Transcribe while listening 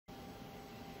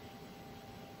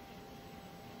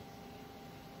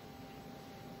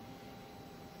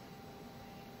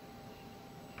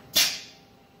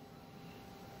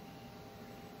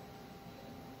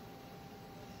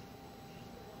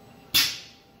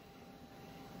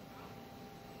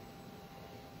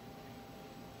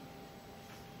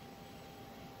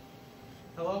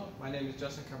Hello, my name is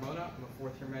Justin Carmona. I'm a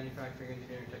fourth-year manufacturing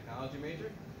engineering technology major,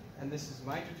 and this is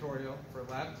my tutorial for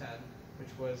Lab 10,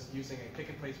 which was using a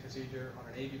pick-and-place procedure on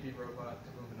an ABB robot to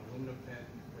move an aluminum pin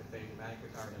with a pneumatically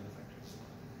powered end effector.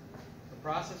 The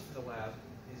process for the lab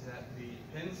is that the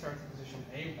pin starts in position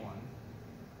A1,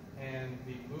 and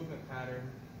the movement pattern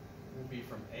will be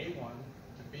from A1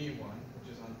 to B1,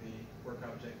 which is on the work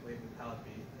object labeled pallet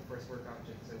B. The first work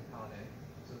object is labeled pallet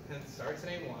A. So the pin starts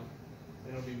in A1,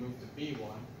 then it'll be moved to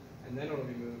B1, and then it'll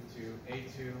be moved to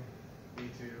A2,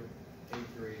 B2,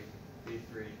 A3,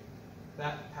 B3.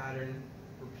 That pattern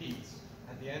repeats.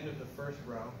 At the end of the first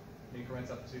row, it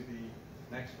increments up to the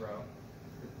next row.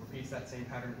 It repeats that same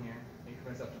pattern here,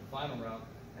 increments up to the final row,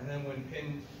 and then when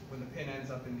the pin ends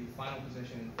up in the final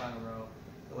position in the final row,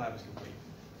 the lab is complete.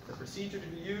 The procedure to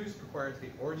be used requires the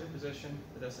origin position,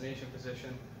 the destination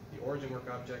position, the origin work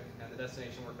object, and the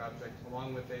destination work object,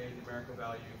 along with a numerical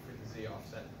value for the Z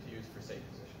offset to use for safe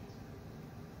positions.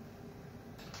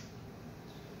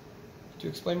 To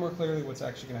explain more clearly what's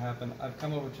actually going to happen, I've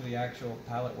come over to the actual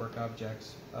pallet work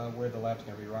objects where the lab's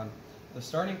going to be run. The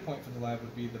starting point for the lab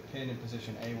would be the pin in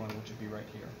position A1, which would be right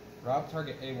here. Rob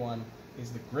target A1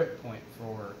 is the grip point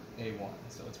for A1,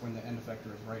 so it's when the end effector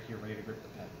is right here ready to grip the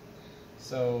pin.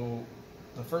 So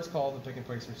the first call of the pick and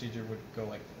place procedure would go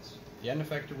like this. The end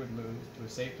effector would move to a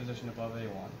safe position above A1,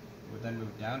 it would then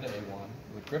move down to A1,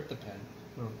 it would grip the pin,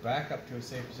 move back up to a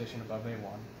safe position above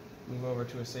A1, move over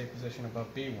to a safe position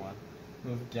above B1,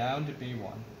 move down to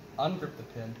B1, ungrip the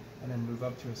pin, and then move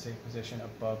up to a safe position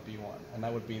above B1. And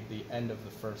that would be the end of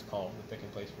the first call of the pick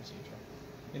and place procedure.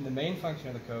 In the main function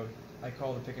of the code, I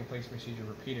call the pick and place procedure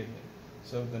repeatedly.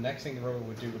 So the next thing the robot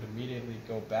would do would immediately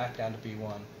go back down to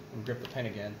B1 and grip the pin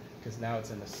again, because now it's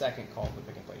in the second call of the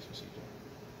pick and place procedure.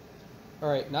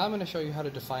 Alright, now I'm going to show you how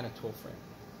to define a tool frame.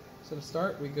 So to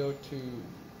start, we go to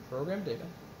Program Data,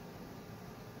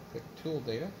 click Tool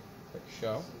Data, click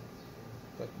Show,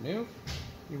 click New.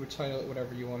 You would title it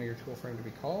whatever you want your tool frame to be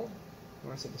called. You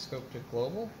want to set the scope to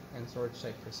Global and storage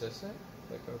type Persistent.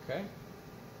 Click OK.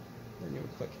 Then you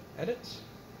would click Edit,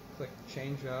 click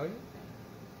Change Value.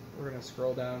 We're going to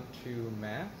scroll down to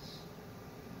Mass.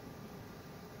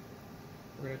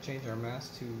 We're going to change our mass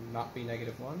to not be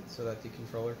 -1 so that the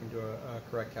controller can do a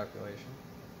correct calculation.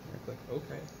 We're going to click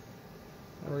OK.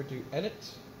 Now we're going to do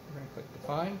Edit. We're going to click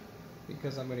Define.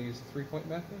 Because I'm going to use the 3-point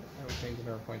method, I will change the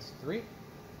number of points to 3.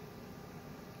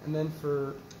 And then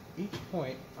for each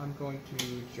point, I'm going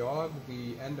to jog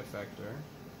the end effector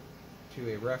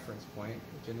to a reference point,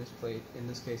 which in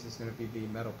this case is going to be the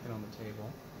metal pin on the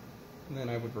table. And then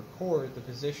I would record the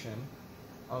position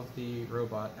of the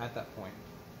robot at that point.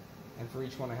 And for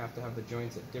each one I have to have the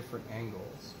joints at different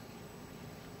angles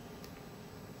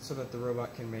so that the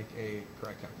robot can make a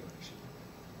correct calculation.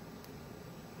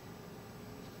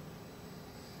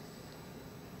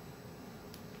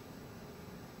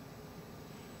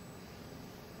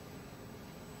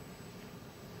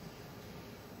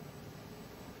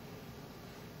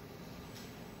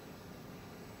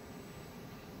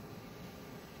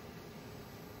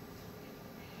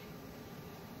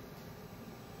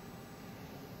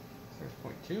 There's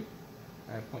point 2.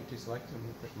 I have point 2 selected. I'm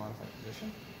going to click Modify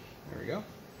Position. There we go.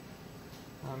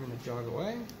 I'm going to jog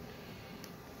away.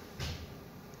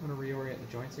 I'm going to reorient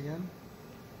the joints again.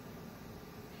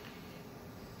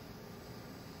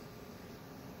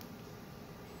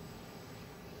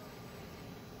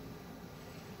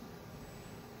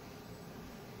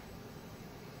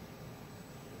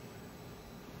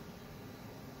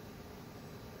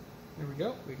 There we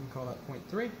go. We can call that point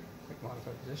 3. Click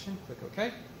Modify Position. Click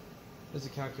OK. There's a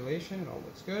calculation, it all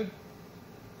looks good.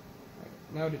 Right,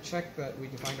 now to check that we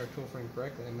defined our tool frame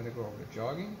correctly, I'm going to go over to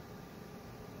jogging.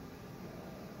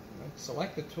 I'm going to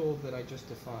select the tool that I just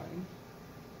defined.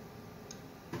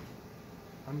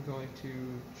 I'm going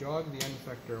to jog the end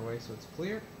effector away so it's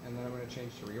clear, and then I'm going to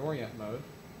change to reorient mode.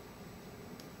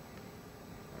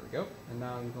 There we go. And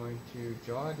now I'm going to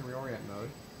jog in reorient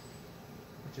mode,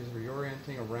 which is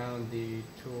reorienting around the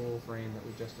tool frame that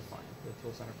we just defined, the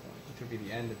tool center point, which would be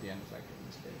the end of the end effector in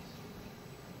this case.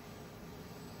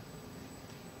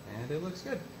 And it looks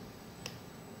good.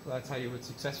 So that's how you would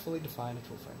successfully define a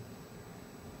tool frame.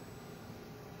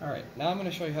 Alright, now I'm going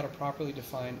to show you how to properly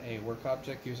define a work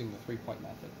object using the 3-point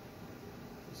method.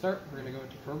 To start, we're going to go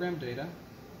into Program Data.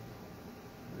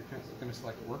 We're going to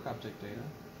select Work Object Data,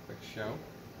 click Show.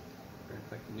 We're going to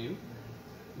click New.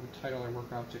 We would title our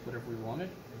work object whatever we wanted.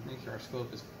 Make sure our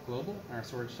scope is global and our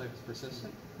storage type is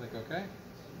persistent. Click OK.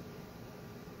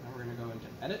 Now we're going to go into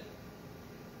Edit.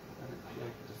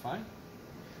 Click Define.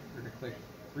 We're going to click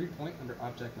 3-point under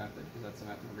Object Method because that's the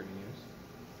method we're going to use.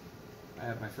 I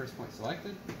have my first point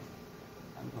selected.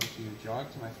 I'm going to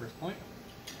jog to my first point.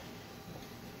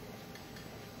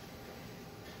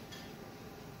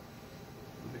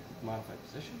 I'm going to click modify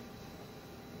position.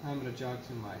 I'm going to jog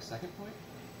to my second point.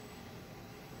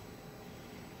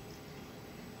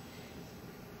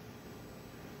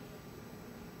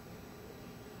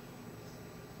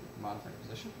 Modify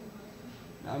position.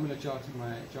 Now I'm going to jog to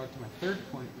my third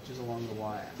point, which is along the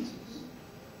y-axis.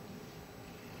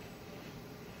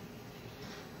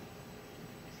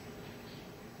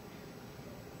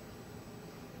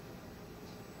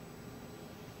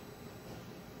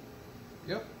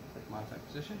 Yep. Click modify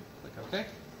position. Click OK. It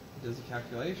does the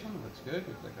calculation. Looks good.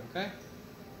 We click OK.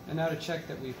 And now to check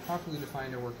that we've properly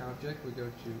defined our work object, we go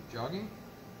to jogging.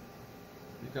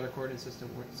 We've got our coordinate system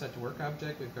set to work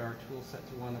object. We've got our tool set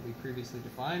to one that we previously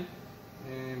defined.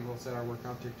 And we'll set our work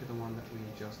object to the one that we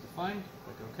just defined.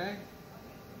 Click OK.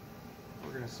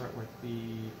 We're going to start with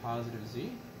the positive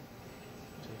z,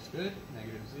 which looks good.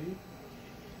 Negative z.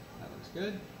 That looks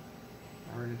good.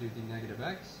 Now we're going to do the negative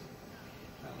x.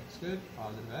 That looks good.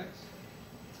 Positive x.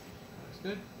 That looks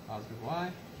good. Positive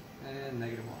y. And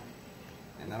negative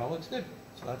y. And that all looks good.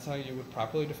 So that's how you would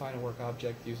properly define a work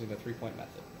object using the three-point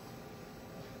method.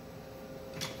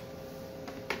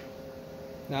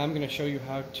 Now I'm going to show you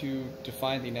how to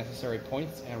define the necessary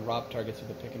points and ROB targets with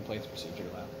the pick and place procedure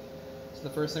lab. So the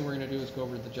first thing we're going to do is go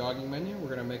over to the jogging menu. We're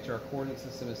going to make sure our coordinate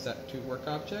system is set to work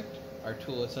object. Our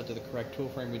tool is set to the correct tool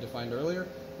frame we defined earlier,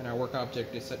 and our work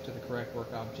object is set to the correct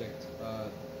work object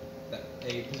that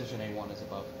position A1 is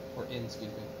above, or in,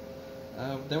 excuse me.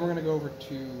 Then we're going to go over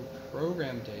to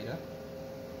program data.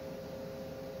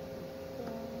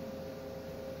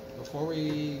 Before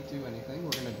we do anything,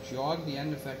 we're going to jog the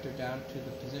end effector down to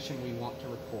the position we want to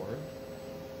record.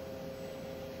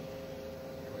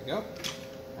 There we go.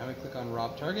 Now we click on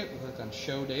ROB target, we click on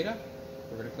show data.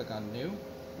 We're going to click on new.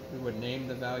 We would name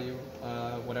the value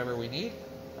whatever we need.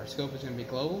 Our scope is going to be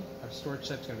global. Our storage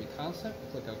type is going to be constant.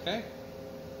 We click OK.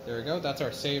 There we go. That's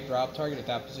our saved ROB target at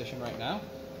that position right now.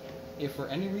 If for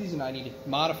any reason I need to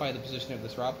modify the position of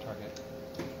this ROB target,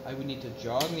 I would need to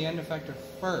jog the end effector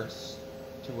first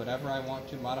to whatever I want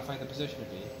to modify the position to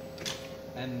be,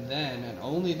 and then, and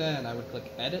only then, I would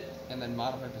click edit and then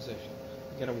modify position.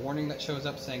 You get a warning that shows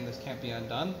up saying this can't be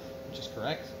undone, which is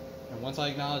correct, and once I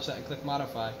acknowledge that and click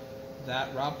modify,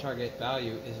 that ROB target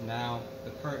value is now the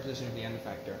current position of the end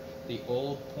effector. The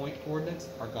old point coordinates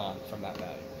are gone from that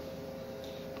value.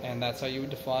 And that's how you would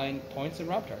define points and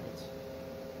ROB targets.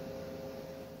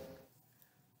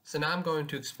 So now I'm going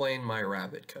to explain my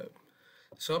rabbit code.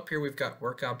 So up here we've got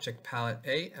work object palette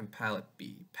A and palette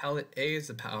B. Palette A is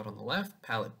the palette on the left,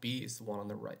 palette B is the one on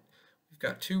the right. We've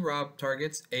got two ROB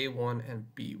targets, A1 and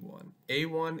B1.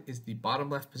 A1 is the bottom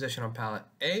left position on palette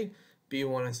A,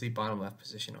 B1 is the bottom left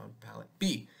position on palette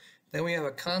B. Then we have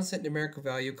a constant numerical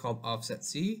value called offset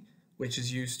Z, which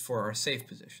is used for our safe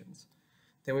positions.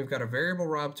 Then we've got a variable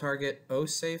ROB target,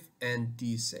 OSafe and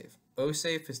DSafe.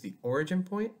 OSafe is the origin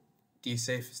point,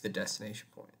 DSafe is the destination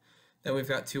point. Then we've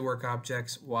got two work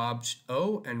objects,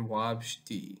 WOBJ-O and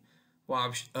WOBJ-D.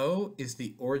 WOBJ-O is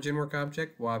the origin work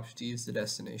object, WOBJ-D is the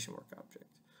destination work object.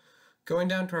 Going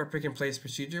down to our pick and place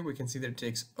procedure, we can see that it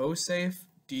takes OSafe,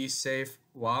 DSafe,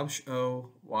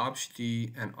 WOBJ-O,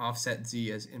 WOBJ-D, and offset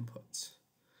Z as inputs.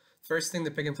 First thing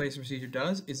the pick and place procedure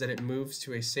does is that it moves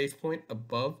to a safe point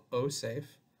above OSafe.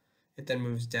 It then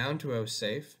moves down to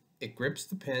OSafe. It grips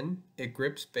the pin. It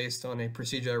grips based on a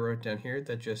procedure I wrote down here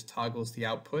that just toggles the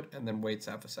output and then waits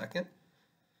half a second.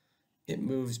 It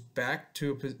moves back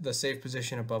to the safe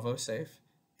position above OSafe.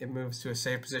 It moves to a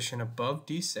safe position above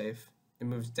DSafe. It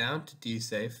moves down to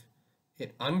DSafe.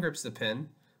 It ungrips the pin,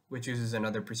 which uses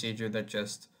another procedure that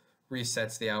just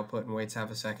resets the output and waits half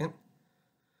a second.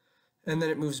 And then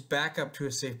it moves back up to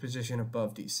a safe position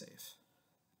above DSafe.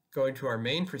 Going to our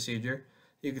main procedure,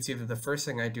 you can see that the first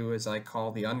thing I do is I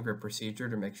call the ungrip procedure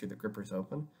to make sure the gripper is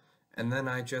open. And then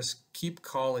I just keep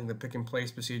calling the pick and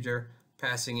place procedure,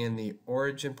 passing in the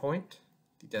origin point,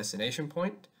 the destination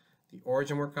point, the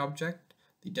origin work object,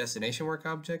 the destination work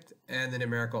object, and the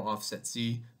numerical offset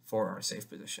Z for our safe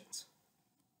positions.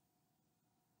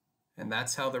 And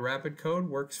that's how the rapid code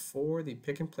works for the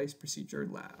pick and place procedure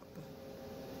lab.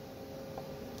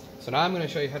 So now I'm going to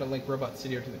show you how to link Robot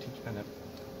Studio to the Teach Pendant.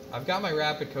 I've got my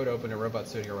rapid code open in Robot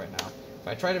Studio right now. If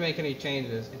I try to make any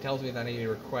changes, it tells me that I need to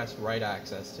request write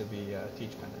access to the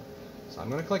Teach Pendant. So I'm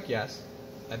going to click yes.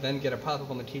 I then get a pop-up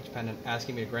on the Teach Pendant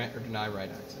asking me to grant or deny write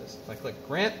access. If I click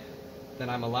grant, then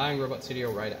I'm allowing Robot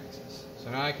Studio write access. So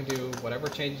now I can do whatever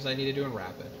changes I need to do in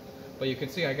Rapid. But you can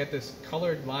see I get this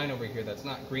colored line over here that's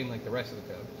not green like the rest of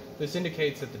the code. This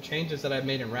indicates that the changes that I've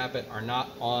made in Rapid are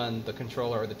not on the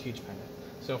controller or the Teach Pendant.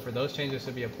 So for those changes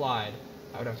to be applied,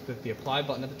 I would have to click the apply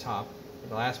button at the top.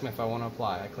 It'll ask me if I want to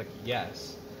apply. I click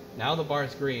yes. Now the bar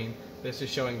is green. This is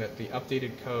showing that the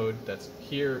updated code that's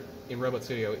here in Robot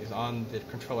Studio is on the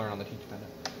controller and on the teach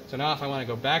pendant. So now if I want to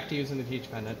go back to using the teach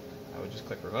pendant, I would just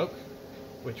click revoke,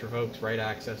 which revokes write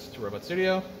access to Robot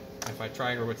Studio. And if I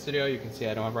try in Robot Studio, you can see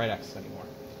I don't have write access anymore.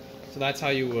 So that's how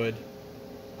you would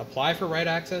apply for write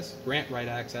access, grant write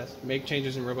access, make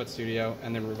changes in Robot Studio,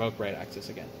 and then revoke write access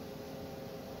again.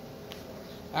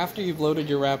 After you've loaded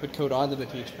your rapid code onto the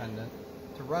teach pendant,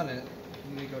 to run it,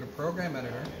 you need to go to Program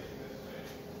Editor.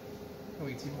 And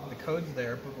we can see the code's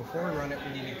there, but before we run it,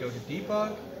 we need to go to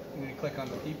Debug. We need to click on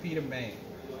PP to main.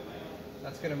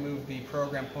 That's going to move the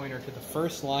program pointer to the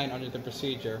first line under the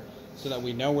procedure so that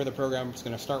we know where the program is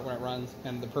going to start when it runs,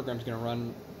 and the program is going to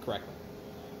run correctly.